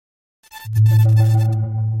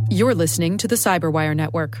You're listening to the Cyberwire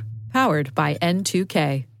Network, powered by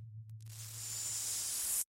N2K.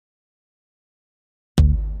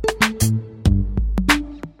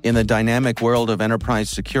 In the dynamic world of enterprise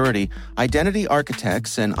security, identity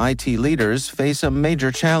architects and IT leaders face a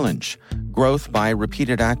major challenge. Growth by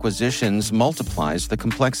repeated acquisitions multiplies the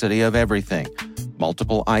complexity of everything.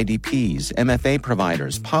 Multiple IDPs, MFA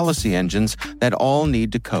providers, policy engines that all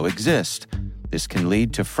need to coexist. This can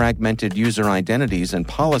lead to fragmented user identities and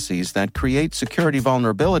policies that create security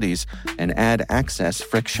vulnerabilities and add access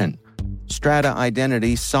friction. Strata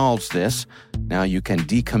Identity solves this. Now you can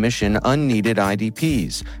decommission unneeded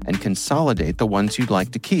IDPs and consolidate the ones you'd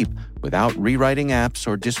like to keep without rewriting apps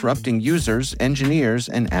or disrupting users, engineers,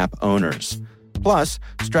 and app owners. Plus,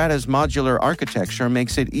 Strata's modular architecture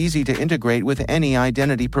makes it easy to integrate with any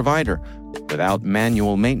identity provider without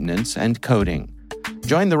manual maintenance and coding.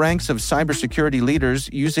 Join the ranks of cybersecurity leaders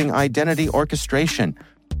using identity orchestration.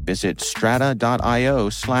 Visit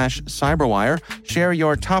strata.io/cyberwire, share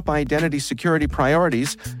your top identity security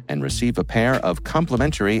priorities, and receive a pair of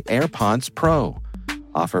complimentary AirPods Pro.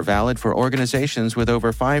 Offer valid for organizations with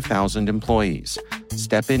over 5,000 employees.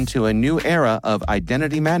 Step into a new era of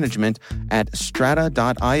identity management at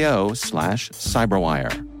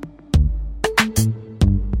strata.io/cyberwire.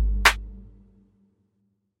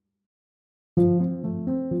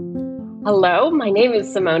 Hello, my name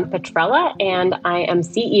is Simone Petrella, and I am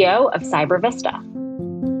CEO of CyberVista.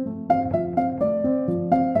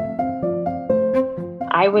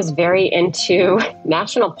 I was very into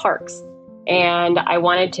national parks, and I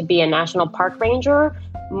wanted to be a national park ranger,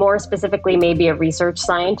 more specifically maybe a research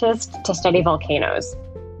scientist to study volcanoes.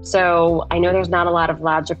 So I know there's not a lot of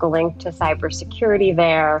logical link to cybersecurity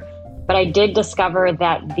there, but I did discover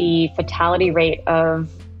that the fatality rate of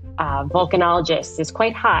volcanologists is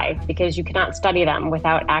quite high because you cannot study them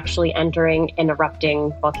without actually entering an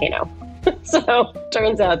erupting volcano. So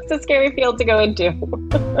turns out it's a scary field to go into.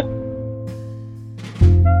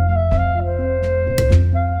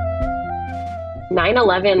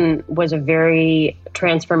 9/11 was a very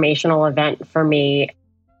transformational event for me.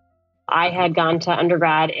 I had gone to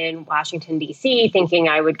undergrad in Washington, D.C., thinking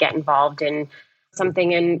I would get involved in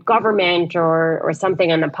something in government or something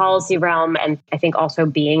in the policy realm, and I think also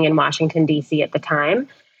being in Washington, D.C. at the time,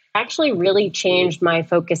 actually really changed my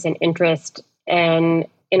focus and interest in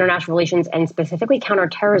international relations and specifically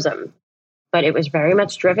counterterrorism. But it was very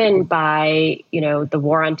much driven by, the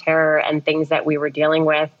war on terror and things that we were dealing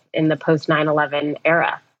with in the post 9/11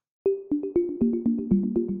 era.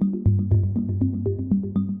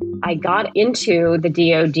 I got into the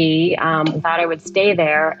DoD, thought I would stay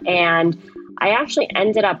there, and I actually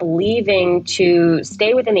ended up leaving to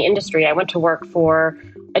stay within the industry. I went to work for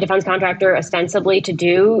a defense contractor ostensibly to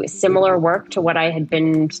do similar work to what I had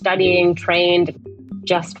been studying, trained,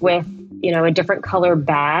 just with, a different color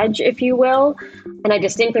badge, if you will. And I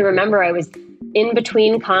distinctly remember I was in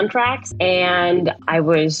between contracts and I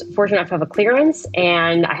was fortunate enough to have a clearance,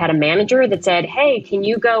 and I had a manager that said, "Hey, can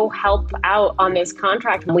you go help out on this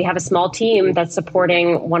contract? We have a small team that's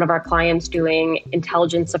supporting one of our clients doing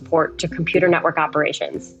intelligence support to computer network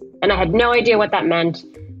operations." And I had no idea what that meant.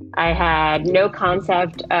 I had no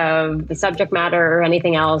concept of the subject matter or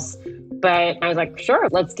anything else, but I was like, sure,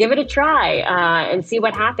 let's give it a try and see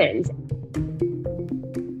what happens.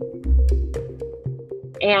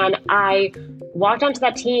 And I walked onto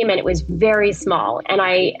that team and it was very small. And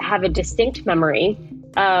I have a distinct memory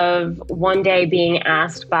of one day being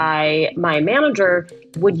asked by my manager,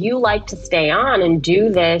 would you like to stay on and do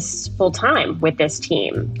this full time with this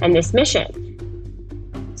team and this mission?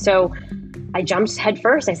 So I jumped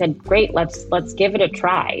headfirst. I said, great, let's give it a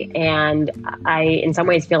try. And I, in some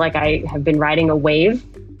ways, feel like I have been riding a wave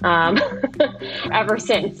ever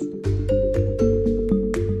since.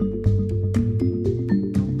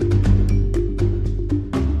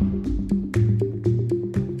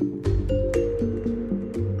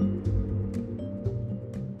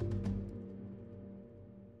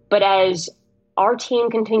 But as our team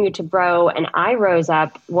continued to grow and I rose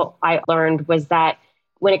up, what I learned was that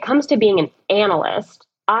when it comes to being an analyst,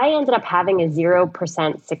 I ended up having a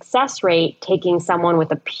 0% success rate taking someone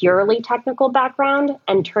with a purely technical background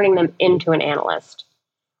and turning them into an analyst.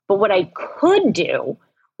 But what I could do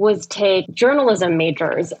was take journalism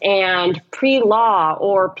majors and pre-law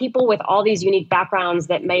or people with all these unique backgrounds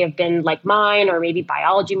that may have been like mine, or maybe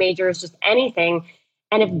biology majors, just anything.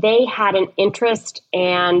 And if they had an interest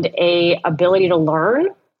and a ability to learn,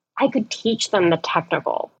 I could teach them the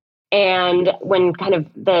technical. And when kind of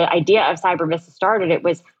the idea of CyberVista started, it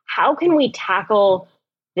was how can we tackle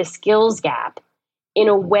the skills gap in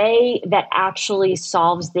a way that actually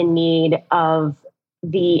solves the need of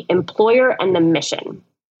the employer and the mission.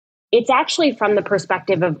 It's actually from the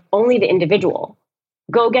perspective of only the individual.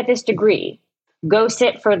 Go get this degree, go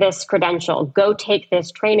sit for this credential, go take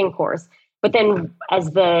this training course. But then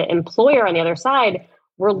as the employer on the other side,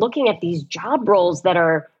 we're looking at these job roles that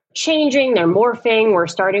are changing, they're morphing, we're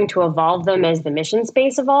starting to evolve them as the mission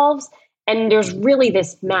space evolves. And there's really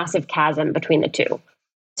this massive chasm between the two.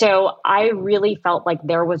 So I really felt like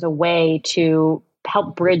there was a way to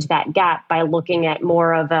help bridge that gap by looking at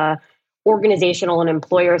more of a organizational and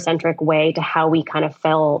employer-centric way to how we kind of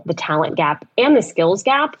fill the talent gap and the skills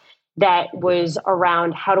gap that was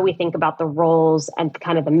around how do we think about the roles and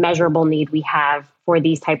kind of the measurable need we have for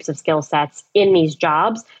these types of skill sets in these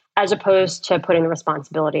jobs, as opposed to putting the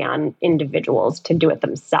responsibility on individuals to do it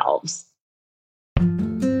themselves.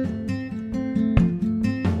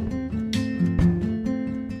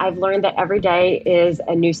 I've learned that every day is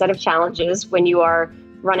a new set of challenges when you are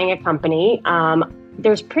running a company.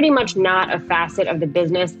 There's pretty much not a facet of the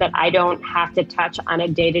business that I don't have to touch on a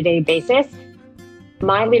day-to-day basis.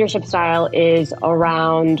 My leadership style is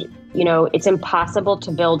around, it's impossible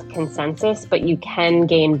to build consensus, but you can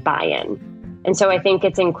gain buy-in. And so I think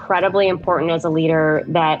it's incredibly important as a leader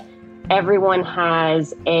that everyone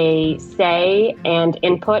has a say and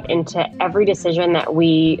input into every decision that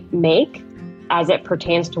we make as it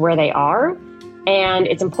pertains to where they are. And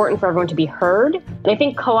it's important for everyone to be heard. And I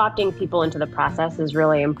think co-opting people into the process is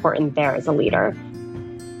really important there as a leader.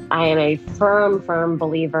 I am a firm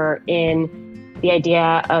believer in the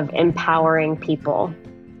idea of empowering people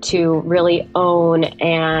to really own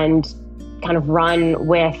and kind of run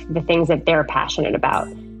with the things that they're passionate about.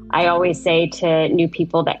 I always say to new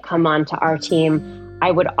people that come onto our team, I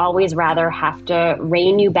would always rather have to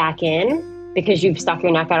rein you back in because you've stuck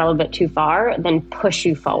your neck out a little bit too far than push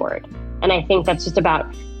you forward. And I think that's just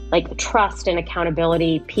about like trust and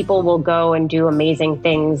accountability. People will go and do amazing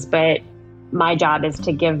things, but my job is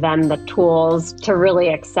to give them the tools to really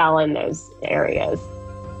excel in those areas.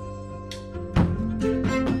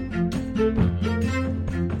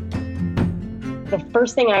 The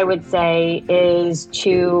first thing I would say is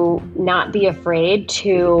to not be afraid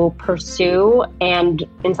to pursue and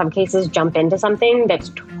in some cases jump into something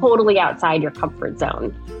that's totally outside your comfort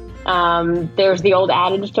zone. There's the old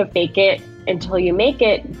adage to fake it until you make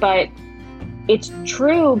it, but it's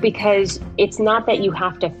true because it's not that you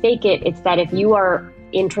have to fake it. It's that if you are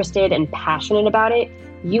interested and passionate about it,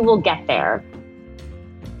 you will get there.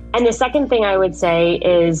 And the second thing I would say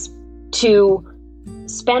is to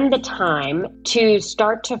spend the time to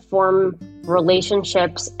start to form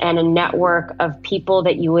relationships and a network of people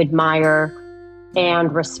that you admire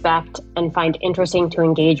and respect and find interesting to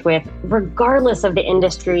engage with, regardless of the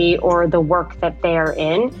industry or the work that they're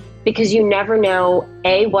in, because you never know,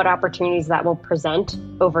 A, what opportunities that will present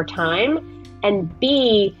over time, and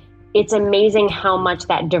B, it's amazing how much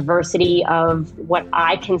that diversity of what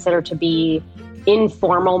I consider to be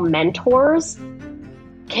informal mentors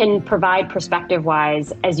can provide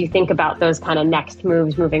perspective-wise as you think about those kind of next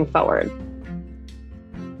moves moving forward.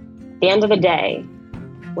 At the end of the day,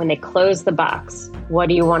 when they close the box, what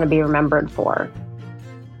do you want to be remembered for?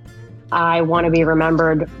 I want to be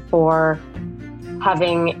remembered for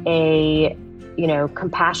having a,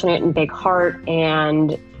 compassionate and big heart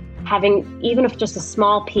and having even if just a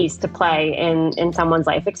small piece to play in someone's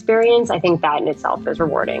life experience. I think that in itself is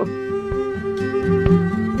rewarding.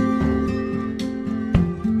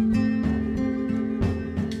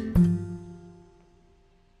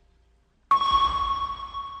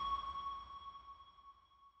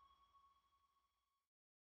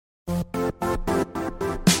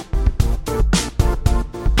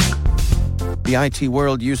 The IT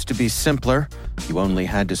world used to be simpler. You only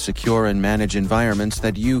had to secure and manage environments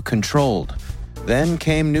that you controlled. Then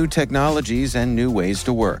came new technologies and new ways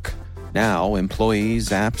to work. Now, employees,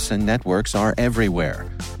 apps, and networks are everywhere.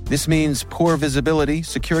 This means poor visibility,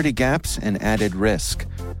 security gaps, and added risk.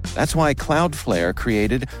 That's why Cloudflare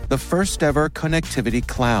created the first-ever connectivity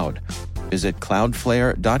cloud. Visit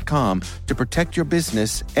cloudflare.com to protect your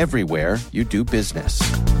business everywhere you do business.